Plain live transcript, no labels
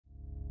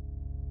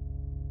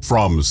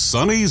From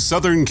sunny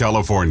Southern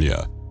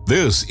California,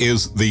 this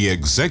is the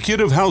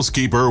Executive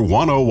Housekeeper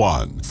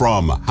 101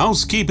 from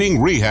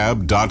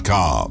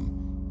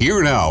HousekeepingRehab.com.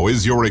 Here now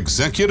is your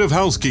Executive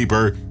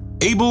Housekeeper,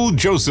 Abel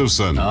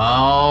Josephson.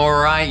 All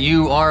right,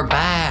 you are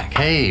back.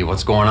 Hey,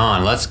 what's going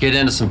on? Let's get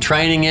into some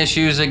training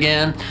issues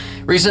again.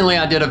 Recently,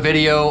 I did a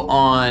video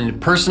on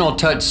personal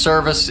touch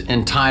service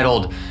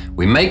entitled,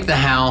 "We Make the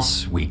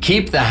House, We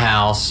Keep the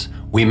House,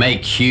 We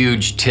Make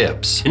Huge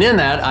Tips." And in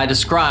that, I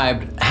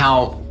described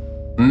how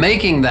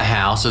making the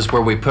house is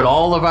where we put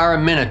all of our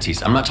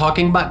amenities. I'm not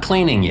talking about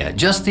cleaning yet,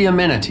 just the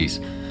amenities.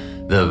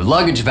 The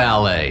luggage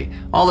valet,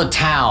 all the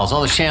towels,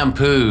 all the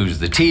shampoos,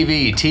 the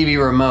TV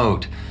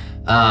remote,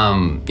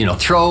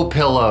 throw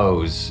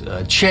pillows,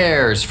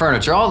 chairs,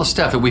 furniture, all the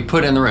stuff that we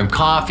put in the room,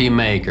 coffee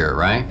maker,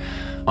 right?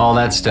 All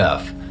that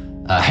stuff.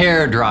 A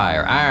hair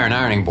dryer,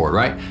 ironing board,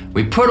 right?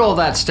 We put all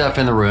that stuff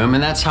in the room,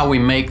 and that's how we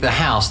make the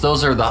house.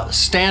 Those are the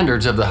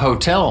standards of the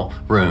hotel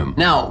room.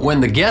 Now,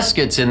 when the guest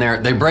gets in there,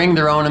 they bring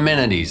their own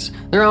amenities,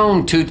 their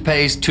own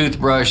toothpaste,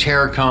 toothbrush,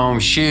 hair comb,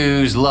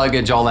 shoes,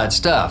 luggage, all that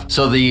stuff.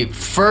 So the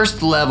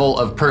first level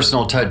of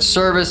personal touch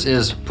service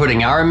is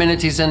putting our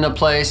amenities into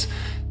place.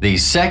 The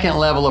second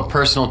level of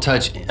personal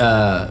touch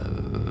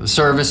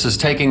service is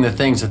taking the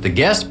things that the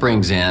guest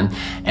brings in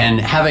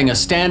and having a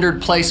standard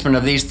placement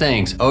of these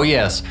things. Oh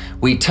yes,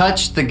 we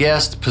touch the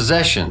guest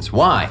possessions.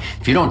 Why?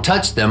 If you don't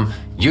touch them,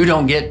 you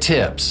don't get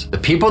tips. The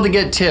people that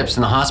get tips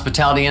in the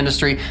hospitality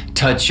industry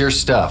touch your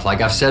stuff.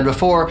 Like I've said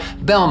before,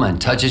 bellman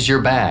touches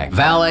your bag.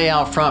 Valet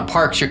out front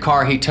parks your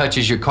car, he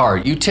touches your car.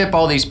 You tip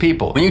all these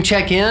people. When you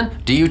check in,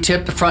 do you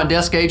tip the front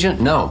desk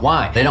agent? No.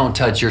 Why? They don't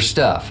touch your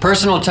stuff.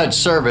 Personal touch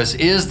service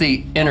is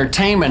the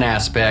entertainment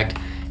aspect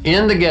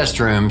in the guest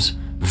rooms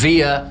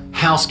via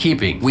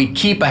housekeeping. We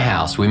keep a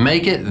house, we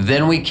make it,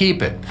 then we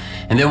keep it.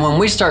 And then when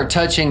we start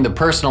touching the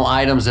personal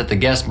items that the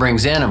guest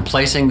brings in and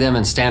placing them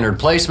in standard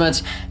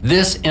placements,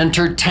 this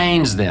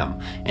entertains them.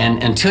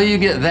 And until you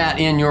get that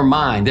in your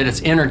mind, that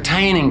it's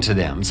entertaining to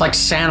them, it's like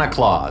Santa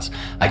Claus.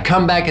 I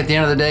come back at the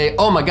end of the day,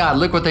 oh my God,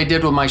 look what they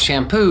did with my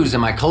shampoos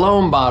and my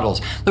cologne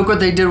bottles. Look what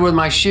they did with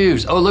my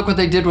shoes. Oh, look what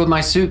they did with my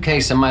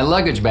suitcase and my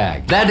luggage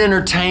bag. That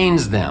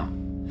entertains them.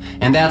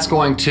 And that's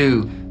going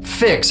to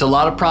fix a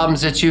lot of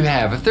problems that you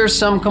have. If there's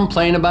some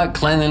complaint about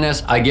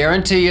cleanliness, I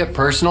guarantee you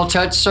personal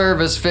touch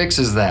service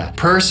fixes that.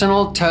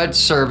 Personal touch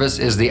service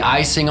is the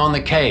icing on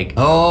the cake.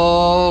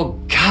 Oh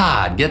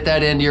God, get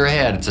that into your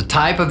head. It's a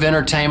type of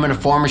entertainment, a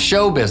form of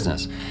show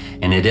business,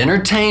 and it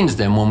entertains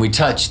them when we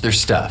touch their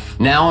stuff.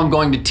 Now I'm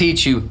going to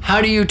teach you,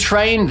 how do you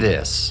train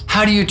this?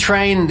 How do you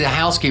train the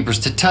housekeepers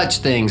to touch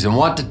things and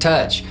what to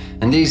touch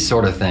and these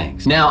sort of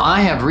things? Now, I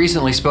have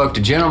recently spoke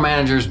to general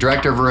managers,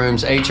 director of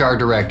rooms, HR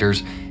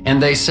directors, and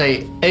they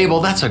say, Abel,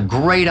 that's a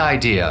great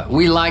idea.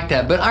 We like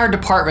that, but our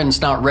department's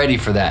not ready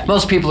for that.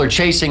 Most people are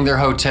chasing their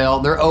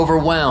hotel. They're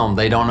overwhelmed.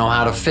 They don't know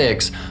how to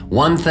fix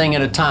one thing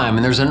at a time.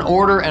 And there's an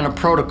order and a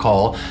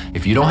protocol.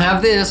 If you don't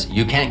have this,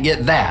 you can't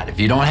get that. If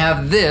you don't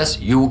have this,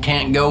 you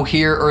can't go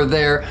here or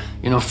there,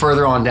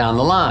 further on down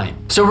the line.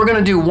 So we're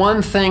gonna do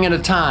one thing at a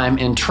time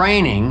in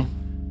training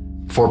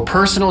for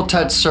personal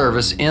touch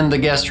service in the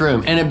guest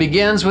room. And it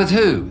begins with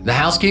who? The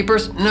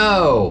housekeepers?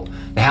 No.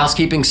 The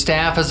housekeeping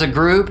staff as a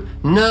group?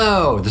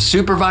 No. The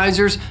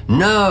supervisors?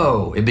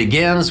 No. It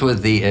begins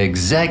with the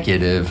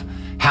executive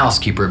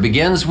housekeeper. It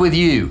begins with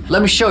you.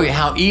 Let me show you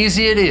how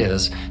easy it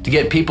is to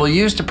get people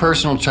used to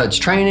personal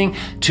touch training,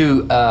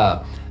 to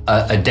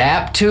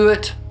adapt to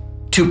it,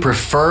 to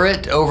prefer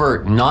it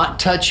over not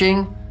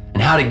touching,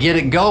 and how to get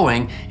it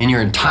going in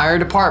your entire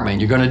department.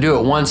 You're going to do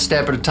it one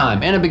step at a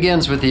time, and it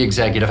begins with the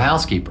executive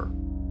housekeeper.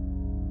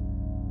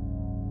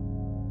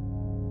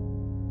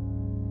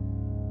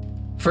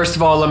 First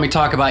of all, let me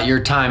talk about your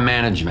time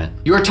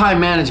management. Your time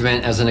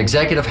management as an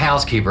executive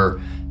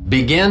housekeeper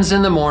begins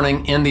in the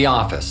morning in the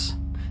office.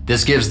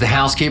 This gives the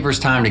housekeepers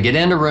time to get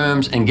into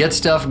rooms and get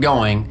stuff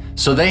going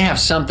so they have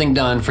something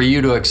done for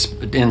you to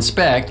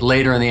inspect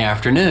later in the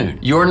afternoon.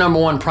 Your number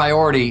one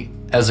priority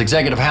as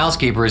executive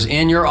housekeepers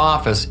in your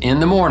office in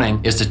the morning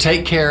is to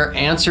take care,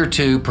 answer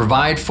to,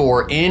 provide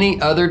for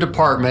any other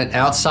department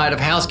outside of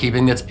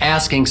housekeeping that's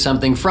asking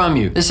something from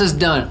you. This is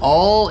done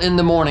all in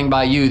the morning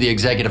by you, the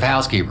executive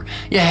housekeeper.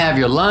 You have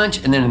your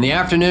lunch, and then in the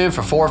afternoon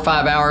for 4 or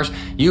 5 hours,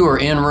 you are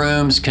in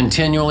rooms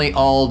continually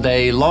all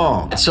day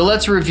long. So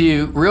let's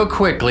review real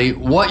quickly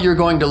what you're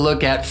going to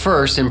look at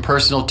first in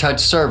personal touch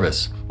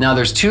service. Now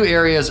there's two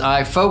areas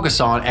I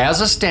focus on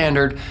as a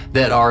standard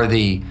that are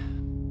the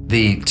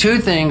two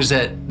things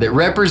that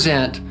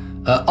represent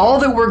all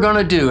that we're going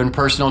to do in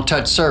personal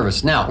touch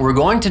service. Now, we're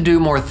going to do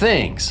more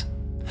things,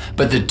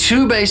 But the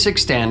two basic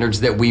standards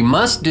that we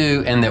must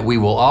do and that we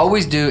will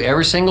always do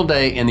every single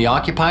day in the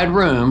occupied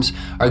rooms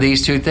are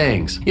these two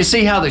things. You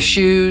see how the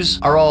shoes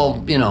are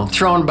all,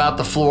 thrown about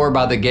the floor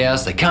by the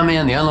guests. They come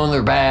in, they unload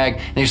their bag,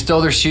 and they just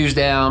throw their shoes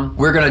down.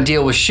 We're gonna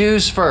deal with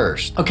shoes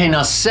first. Okay,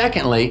 now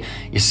secondly,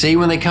 you see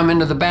when they come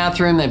into the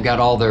bathroom, they've got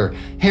all their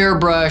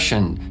hairbrush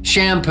and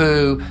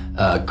shampoo,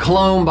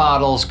 cologne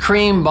bottles,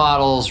 cream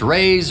bottles,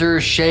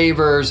 razors,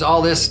 shavers,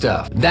 all this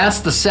stuff. That's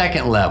the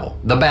second level,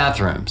 the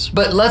bathrooms.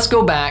 But let's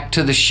go back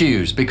to the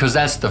shoes, because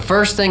that's the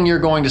first thing you're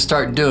going to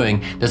start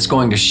doing that's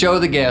going to show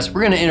the guests,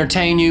 we're going to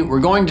entertain you, we're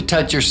going to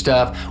touch your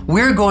stuff,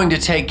 we're going to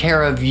take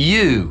care of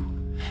you.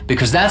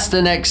 Because that's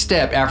the next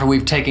step after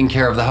we've taken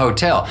care of the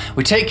hotel.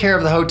 We take care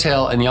of the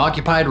hotel in the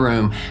occupied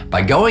room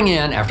by going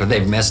in after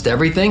they've messed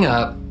everything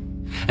up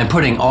and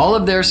putting all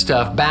of their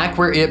stuff back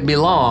where it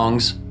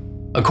belongs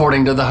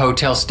according to the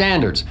hotel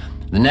standards.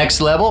 The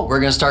next level, we're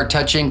gonna start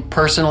touching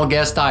personal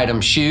guest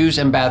items, shoes,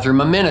 and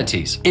bathroom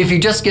amenities. If you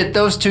just get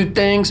those two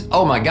things,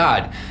 oh my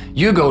God,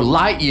 you go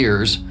light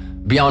years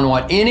beyond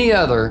what any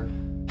other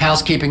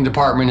housekeeping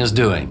department is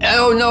doing.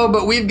 Oh no,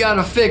 but we've got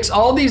to fix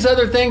all these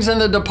other things in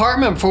the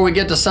department before we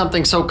get to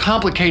something so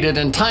complicated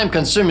and time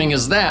consuming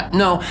as that.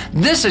 No,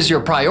 this is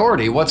your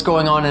priority, what's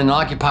going on in an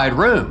occupied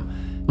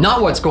room,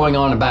 not what's going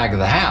on in the back of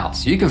the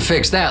house. You can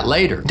fix that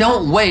later.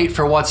 Don't wait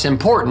for what's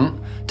important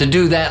to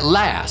do that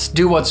last.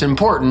 Do what's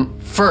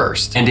important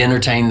first and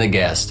entertain the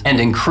guest and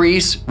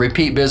increase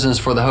repeat business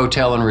for the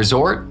hotel and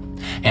resort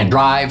and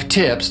drive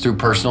tips through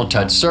personal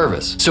touch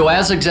service. So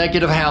as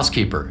executive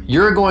housekeeper,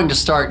 you're going to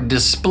start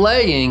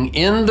displaying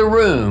in the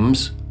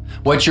rooms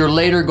what you're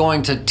later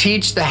going to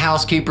teach the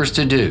housekeepers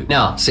to do.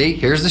 Now, see,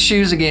 here's the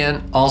shoes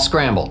again, all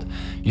scrambled.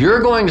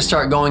 You're going to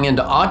start going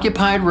into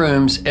occupied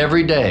rooms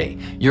every day.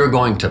 You're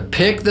going to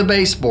pick the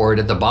baseboard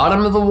at the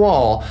bottom of the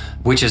wall,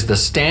 which is the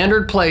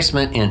standard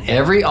placement in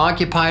every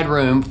occupied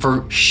room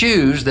for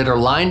shoes that are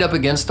lined up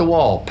against the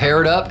wall,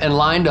 paired up and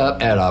lined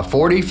up at a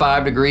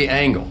 45-degree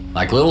angle,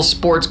 like little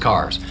sports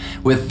cars,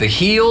 with the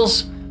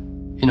heels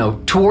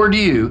toward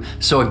you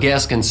so a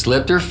guest can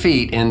slip their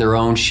feet in their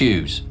own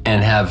shoes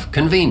and have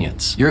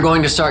convenience. You're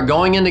going to start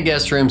going into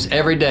guest rooms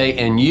every day,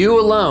 and you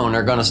alone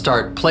are going to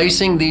start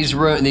placing these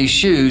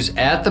shoes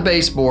at the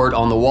baseboard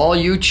on the wall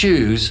you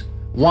choose.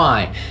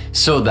 Why?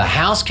 So the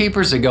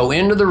housekeepers that go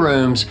into the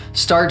rooms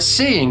start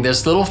seeing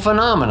this little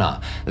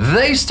phenomena.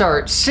 They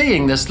start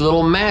seeing this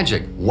little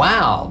magic.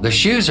 Wow, the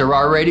shoes are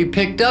already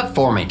picked up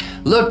for me.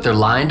 Look, they're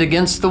lined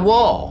against the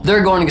wall.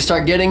 They're going to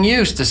start getting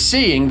used to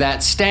seeing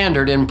that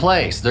standard in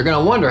place. They're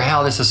going to wonder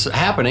how this is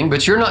happening,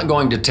 but you're not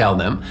going to tell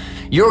them.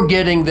 You're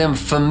getting them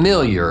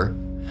familiar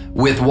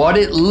with what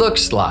it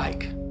looks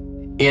like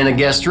in a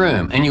guest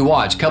room. And you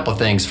watch a couple of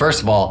things.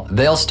 First of all,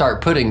 they'll start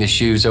putting the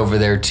shoes over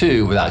there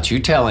too without you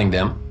telling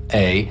them,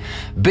 A.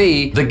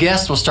 B, the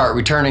guests will start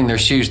returning their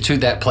shoes to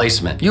that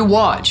placement. You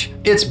watch.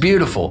 It's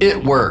beautiful.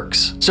 It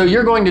works. So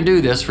you're going to do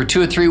this for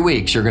 2 or 3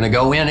 weeks. You're going to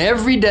go in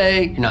every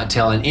day. You're not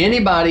telling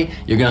anybody.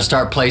 You're going to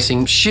start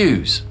placing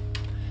shoes.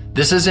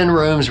 This is in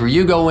rooms where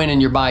you go in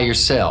and you're by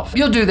yourself.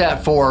 You'll do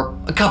that for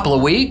a couple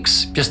of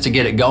weeks just to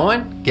get it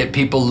going, get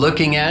people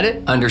looking at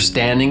it,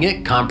 understanding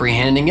it,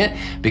 comprehending it,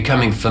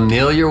 becoming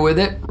familiar with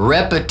it.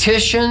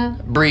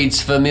 Repetition breeds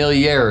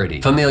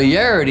familiarity.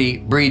 Familiarity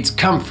breeds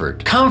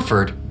comfort.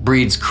 Comfort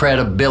breeds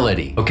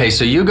credibility. Okay,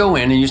 so you go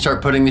in and you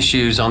start putting the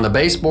shoes on the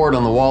baseboard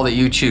on the wall that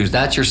you choose.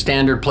 That's your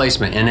standard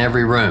placement in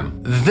every room.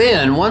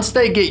 Then once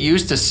they get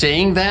used to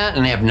seeing that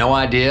and they have no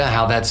idea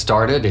how that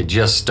started, it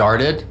just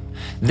started,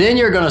 then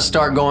you're going to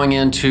start going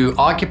into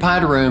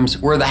occupied rooms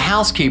where the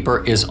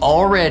housekeeper is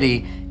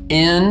already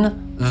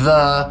in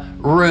the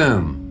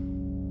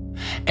room.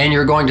 And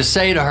you're going to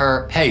say to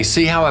her, hey,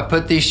 see how I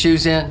put these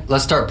shoes in?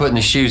 Let's start putting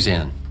the shoes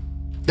in.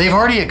 They've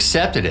already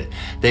accepted it.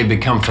 They've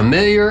become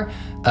familiar.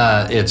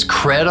 It's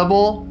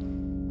credible,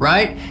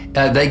 right?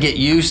 They get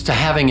used to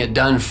having it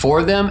done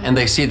for them, and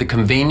they see the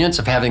convenience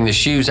of having the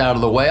shoes out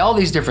of the way, all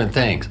these different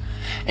things.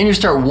 And you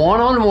start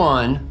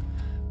one-on-one,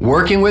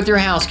 working with your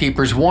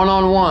housekeepers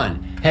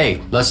one-on-one.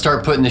 Hey, let's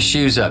start putting the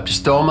shoes up.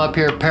 Just throw them up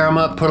here, pair them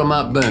up, put them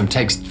up, boom.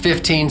 Takes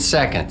 15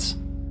 seconds.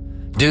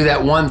 Do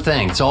that one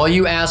thing. It's all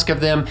you ask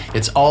of them.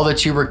 It's all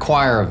that you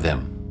require of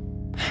them.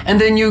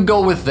 And then you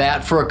go with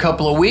that for a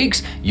couple of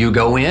weeks. You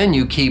go in,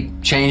 you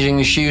keep changing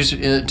the shoes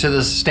to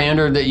the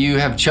standard that you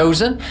have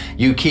chosen.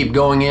 You keep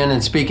going in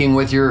and speaking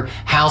with your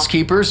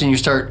housekeepers, and you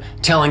start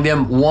telling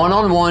them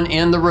one-on-one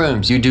in the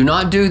rooms. You do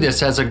not do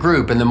this as a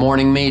group in the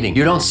morning meeting.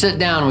 You don't sit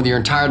down with your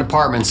entire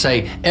department and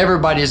say,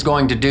 everybody is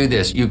going to do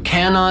this. You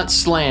cannot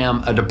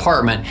slam a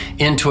department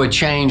into a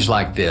change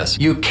like this.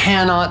 You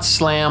cannot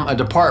slam a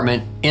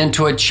department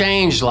into a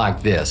change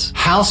like this.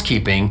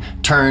 Housekeeping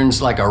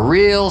turns like a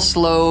real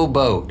slow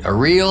boat, a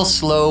real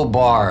slow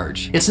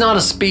barge. It's not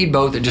a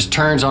speedboat that just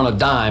turns on a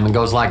dime and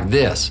goes like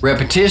this.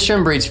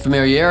 Repetition breeds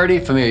familiarity,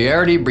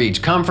 familiarity breeds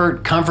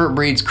comfort, comfort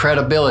breeds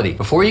credibility.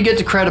 Before you get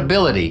to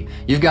credibility,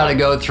 you've got to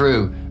go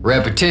through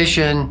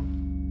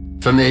repetition,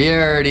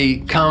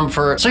 familiarity,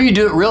 comfort. So you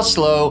do it real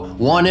slow,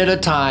 one at a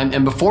time,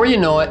 and before you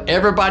know it,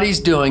 everybody's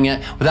doing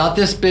it without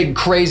this big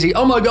crazy,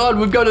 oh my God,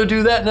 we've got to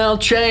do that now,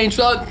 change.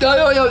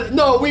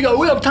 No, we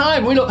have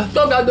time. We don't,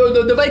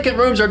 the vacant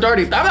rooms are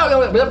dirty.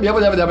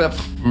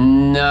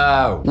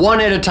 No, one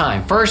at a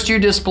time. First you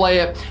display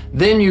it,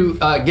 then you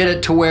get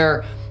it to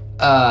where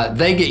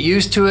they get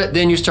used to it.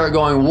 Then you start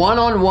going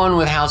one-on-one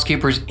with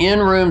housekeepers in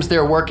rooms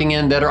they're working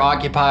in that are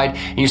occupied,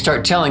 and you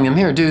start telling them,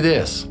 here, do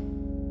this.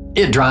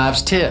 It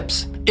drives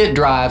tips. It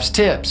drives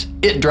tips.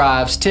 It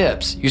drives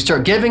tips. You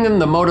start giving them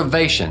the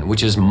motivation,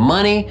 which is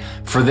money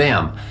for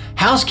them.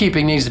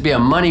 Housekeeping needs to be a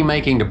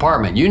money-making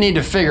department. You need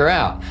to figure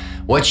out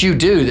what you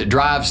do that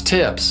drives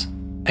tips.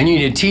 And you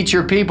need to teach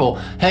your people,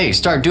 hey,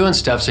 start doing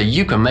stuff so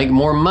you can make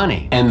more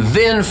money. And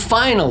then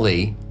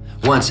finally,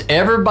 once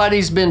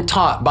everybody's been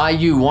taught by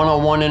you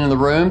one-on-one in the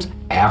rooms,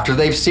 after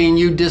they've seen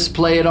you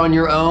display it on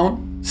your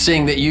own,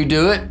 seeing that you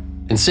do it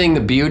and seeing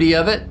the beauty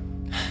of it,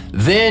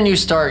 then you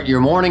start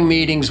your morning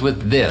meetings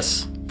with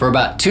this for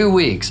about 2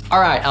 weeks. All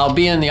right, I'll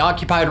be in the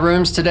occupied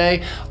rooms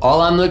today. All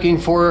I'm looking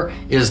for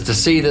is to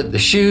see that the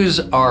shoes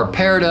are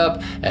paired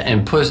up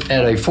and put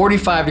at a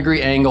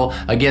 45-degree angle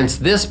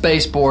against this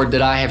baseboard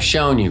that I have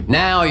shown you.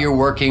 Now you're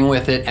working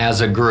with it as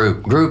a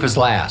group. Group is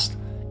last.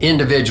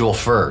 Individual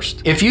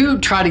first. If you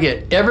try to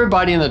get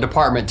everybody in the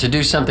department to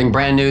do something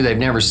brand new they've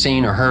never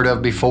seen or heard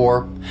of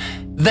before,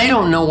 they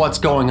don't know what's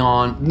going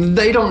on.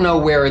 They don't know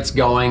where it's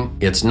going.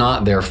 It's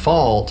not their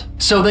fault.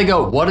 So they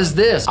go, what is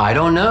this? I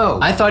don't know.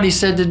 I thought he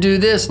said to do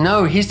this.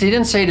 No, he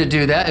didn't say to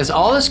do that. It's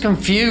all this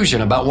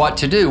confusion about what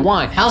to do.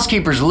 Why?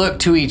 Housekeepers look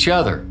to each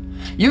other.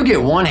 You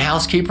get one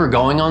housekeeper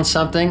going on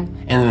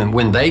something, and then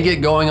when they get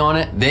going on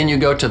it, then you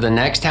go to the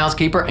next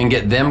housekeeper and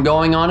get them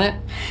going on it.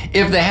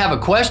 If they have a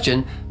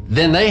question,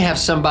 then they have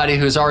somebody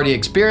who's already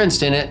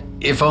experienced in it,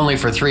 if only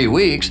for 3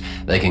 weeks.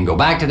 They can go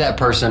back to that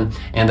person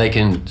and they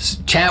can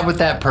chat with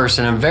that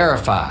person and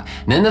verify.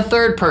 And then the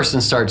third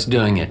person starts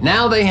doing it.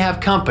 Now they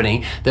have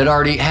company that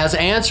already has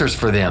answers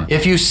for them.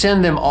 If you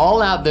send them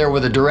all out there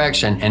with a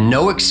direction and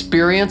no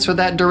experience with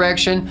that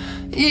direction,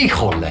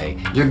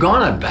 híjole, you're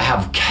gonna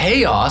have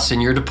chaos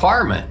in your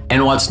department.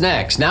 And what's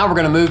next? Now we're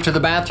gonna move to the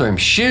bathroom.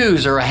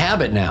 Shoes are a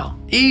habit now.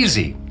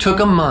 Easy, took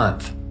a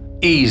month.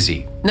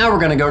 Easy. Now we're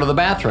gonna go to the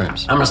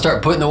bathrooms. I'm gonna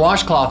start putting the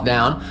washcloth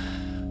down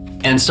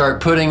and start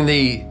putting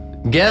the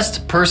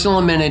guest personal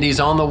amenities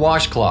on the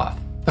washcloth.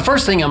 The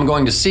first thing I'm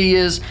going to see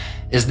is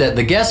that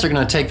the guests are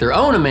gonna take their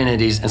own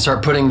amenities and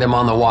start putting them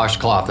on the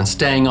washcloth and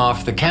staying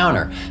off the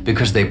counter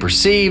because they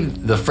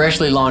perceive the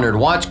freshly laundered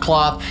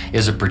washcloth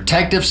is a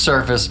protective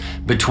surface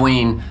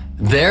between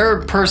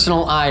their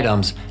personal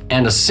items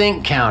and a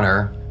sink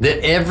counter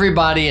that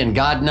everybody and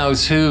God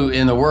knows who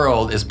in the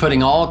world is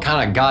putting all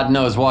kind of God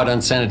knows what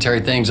unsanitary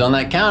things on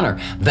that counter.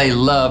 They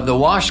love the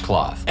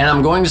washcloth. And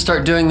I'm going to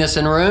start doing this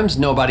in rooms.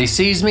 Nobody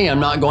sees me.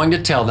 I'm not going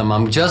to tell them.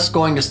 I'm just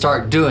going to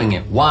start doing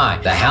it. Why?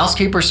 The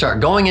housekeepers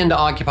start going into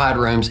occupied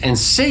rooms and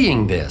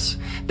seeing this.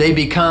 They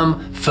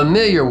become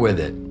familiar with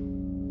it.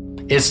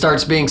 It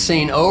starts being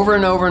seen over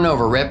and over and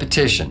over,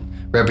 repetition.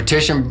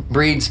 Repetition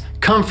breeds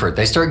comfort.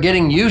 They start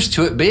getting used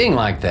to it being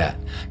like that.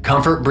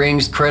 Comfort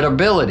brings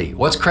credibility.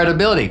 What's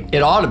credibility?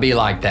 It ought to be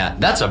like that.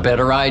 That's a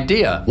better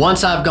idea.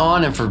 Once I've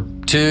gone and for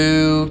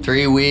 2,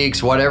 3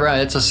 weeks, whatever,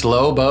 it's a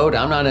slow boat.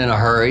 I'm not in a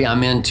hurry.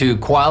 I'm into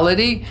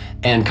quality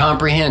and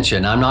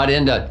comprehension. I'm not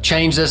into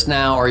change this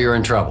now or you're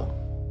in trouble.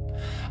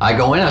 I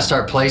go in, I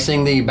start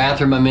placing the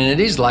bathroom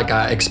amenities like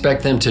I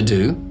expect them to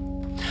do.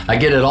 I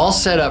get it all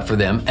set up for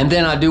them. And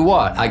then I do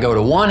what? I go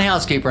to one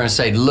housekeeper and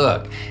say,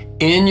 look,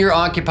 in your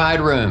occupied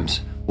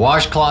rooms,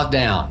 washcloth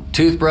down,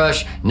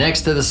 toothbrush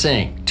next to the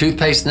sink,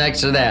 toothpaste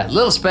next to that,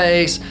 little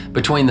space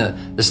between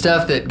the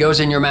stuff that goes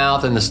in your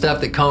mouth and the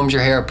stuff that combs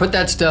your hair. Put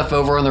that stuff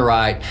over on the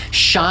right.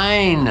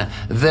 Shine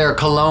their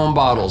cologne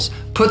bottles.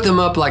 Put them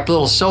up like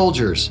little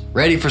soldiers,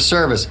 ready for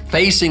service,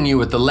 facing you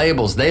with the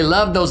labels. They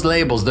love those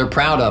labels. They're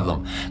proud of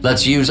them.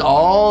 Let's use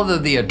all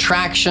of the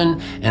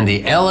attraction and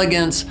the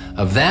elegance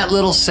of that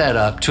little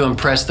setup to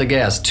impress the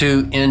guests,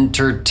 to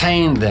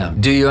entertain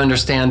them. Do you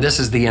understand? This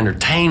is the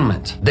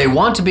entertainment. They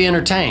want to be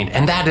entertained,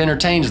 and that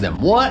entertains them.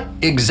 What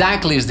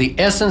exactly is the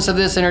essence of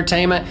this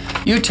entertainment?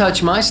 You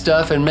touch my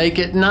stuff and make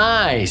it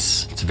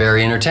nice. It's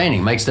very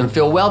entertaining. Makes them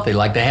feel wealthy,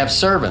 like they have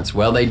servants.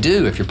 Well, they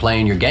do if you're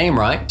playing your game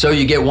right. So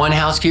you get one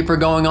housekeeper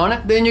going on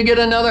it, then you get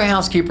another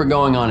housekeeper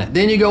going on it.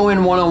 Then you go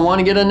in one-on-one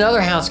and get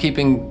another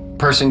housekeeping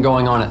person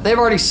going on it. They've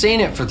already seen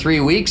it for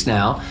 3 weeks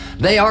now.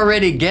 They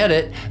already get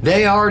it.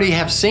 They already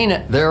have seen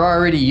it. They're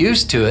already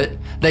used to it.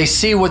 They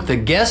see what the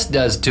guest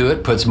does to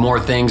it, puts more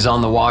things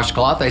on the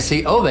washcloth. They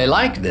see, oh, they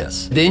like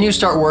this. Then you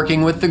start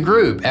working with the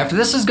group. After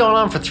this has gone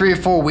on for 3 or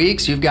 4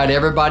 weeks, you've got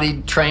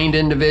everybody trained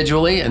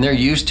individually and they're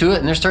used to it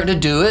and they're starting to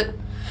do it.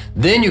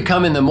 Then you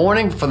come in the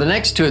morning for the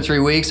next 2 or 3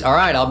 weeks. All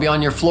right, I'll be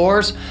on your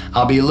floors.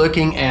 I'll be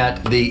looking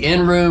at the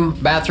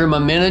in-room bathroom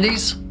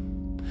amenities.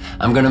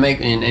 I'm gonna make,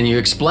 and you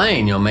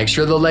explain, make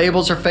sure the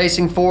labels are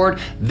facing forward.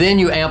 Then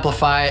you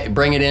amplify it,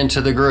 bring it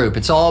into the group.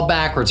 It's all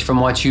backwards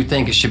from what you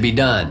think it should be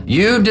done.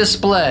 You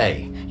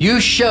display You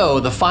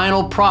show the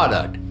final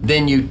product,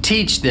 then you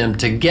teach them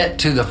to get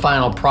to the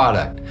final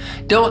product.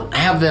 Don't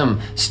have them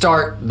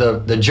start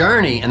the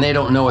journey and they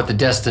don't know what the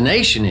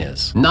destination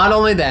is. Not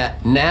only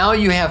that, now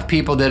you have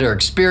people that are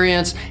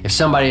experienced. If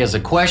somebody has a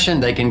question,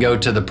 they can go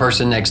to the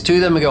person next to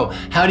them and go,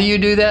 how do you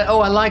do that? Oh,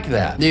 I like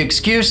that. The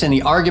excuse and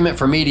the argument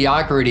for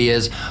mediocrity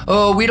is,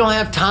 oh, we don't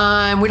have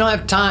time, we don't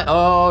have time.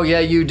 Oh, yeah,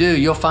 you do.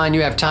 You'll find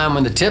you have time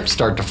when the tips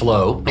start to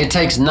flow. It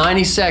takes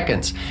 90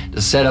 seconds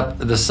to set up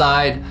the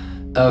side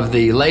of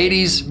the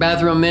ladies'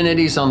 bathroom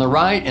amenities on the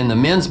right and the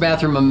men's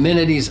bathroom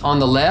amenities on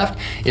the left.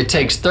 It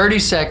takes 30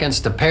 seconds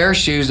to pair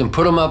shoes and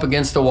put them up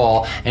against the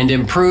wall and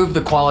improve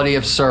the quality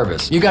of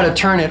service. You got to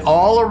turn it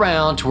all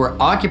around to where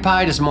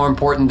occupied is more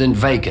important than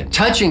vacant.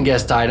 Touching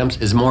guest items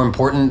is more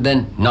important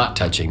than not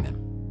touching them.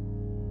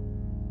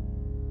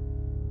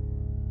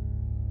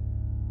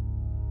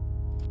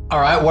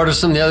 All right, what are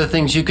some of the other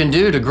things you can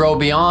do to grow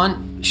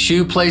beyond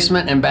shoe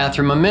placement and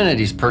bathroom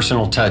amenities,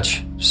 personal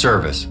touch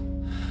service?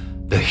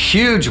 The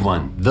huge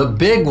one, the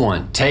big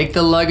one, take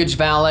the luggage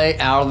valet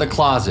out of the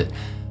closet.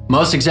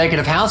 Most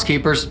executive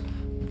housekeepers,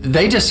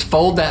 they just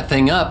fold that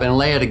thing up and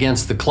lay it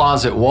against the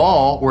closet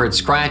wall where it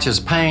scratches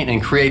paint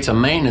and creates a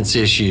maintenance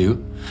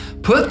issue.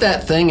 Put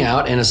that thing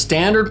out in a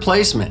standard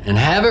placement and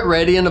have it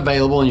ready and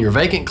available in your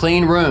vacant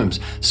clean rooms.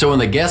 So when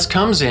the guest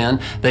comes in,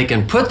 they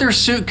can put their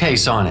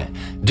suitcase on it.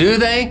 Do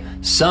they?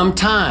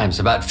 Sometimes,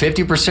 about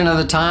 50% of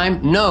the time,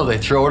 no, they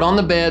throw it on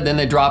the bed, then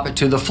they drop it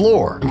to the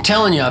floor. I'm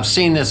telling you, I've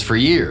seen this for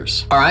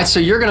years. All right, so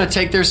you're gonna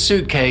take their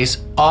suitcase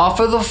off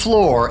of the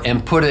floor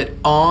and put it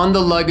on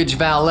the luggage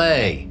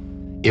valet.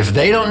 If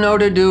they don't know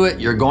to do it,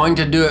 you're going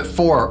to do it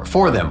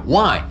for them.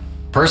 Why?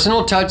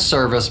 Personal touch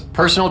service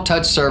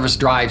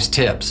drives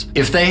tips.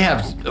 If they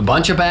have a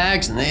bunch of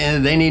bags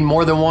and they need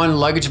more than one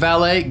luggage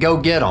valet, go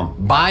get them.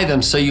 Buy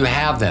them so you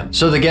have them.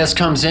 So the guest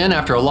comes in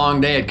after a long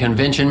day at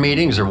convention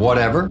meetings or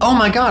whatever. Oh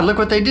my God, look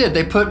what they did.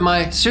 They put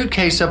my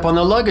suitcase up on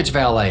the luggage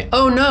valet.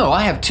 Oh no,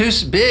 I have 2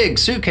 big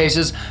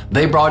suitcases.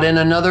 They brought in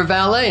another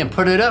valet and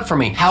put it up for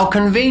me. How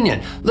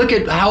convenient. Look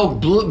at how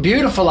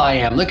beautiful I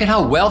am. Look at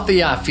how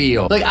wealthy I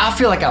feel. Like, I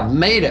feel like I've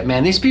made it,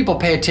 man. These people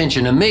pay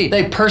attention to me.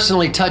 They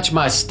personally touch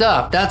my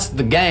stuff. That's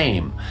the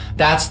game.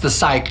 That's the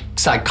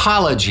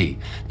psychology.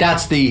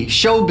 That's the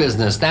show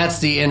business. That's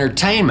the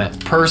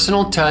entertainment.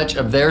 Personal touch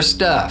of their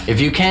stuff. If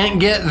you can't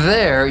get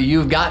there,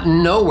 you've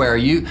gotten nowhere.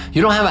 You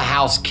don't have a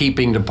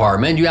housekeeping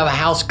department. You have a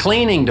house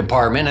cleaning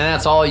department, and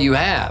that's all you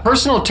have.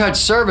 Personal touch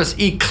service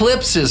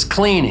eclipses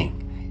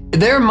cleaning.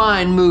 Their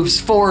mind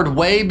moves forward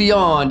way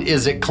beyond,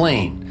 is it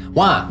clean?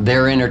 Why?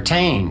 They're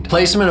entertained.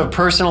 Placement of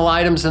personal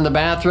items in the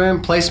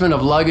bathroom, placement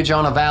of luggage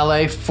on a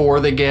valet for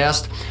the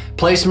guest,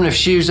 placement of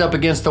shoes up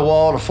against the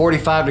wall at a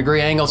 45-degree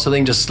angle so they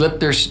can just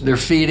slip their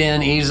feet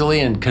in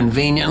easily and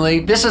conveniently.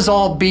 This is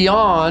all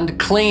beyond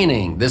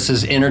cleaning. This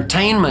is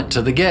entertainment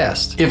to the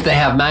guest. If they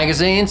have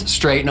magazines,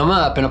 straighten them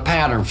up in a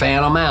pattern,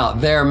 fan them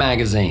out, their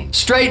magazine.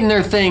 Straighten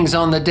their things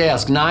on the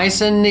desk, nice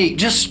and neat.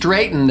 Just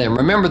straighten them.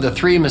 Remember the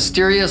 3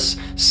 mysterious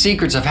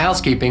secrets of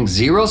housekeeping: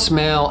 0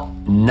 smell,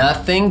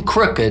 nothing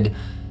crooked,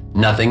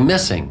 nothing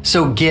missing.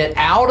 So get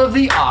out of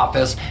the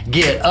office,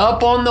 get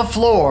up on the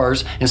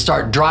floors, and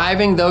start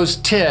driving those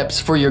tips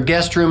for your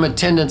guest room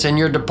attendants in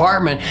your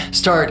department.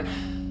 Start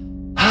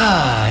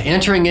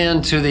entering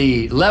into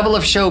the level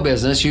of show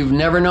business you've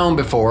never known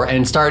before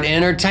and start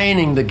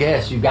entertaining the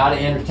guests. You've got to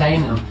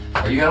entertain them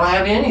or you don't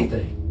have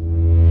anything.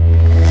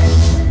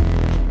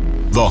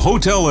 The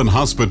hotel and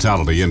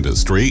hospitality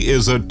industry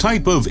is a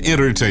type of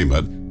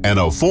entertainment and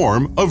a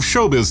form of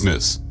show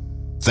business.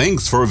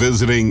 Thanks for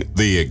visiting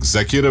the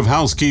Executive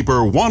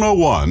Housekeeper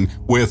 101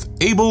 with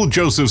Abel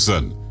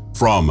Josephson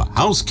from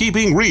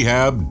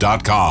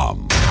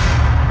HousekeepingRehab.com.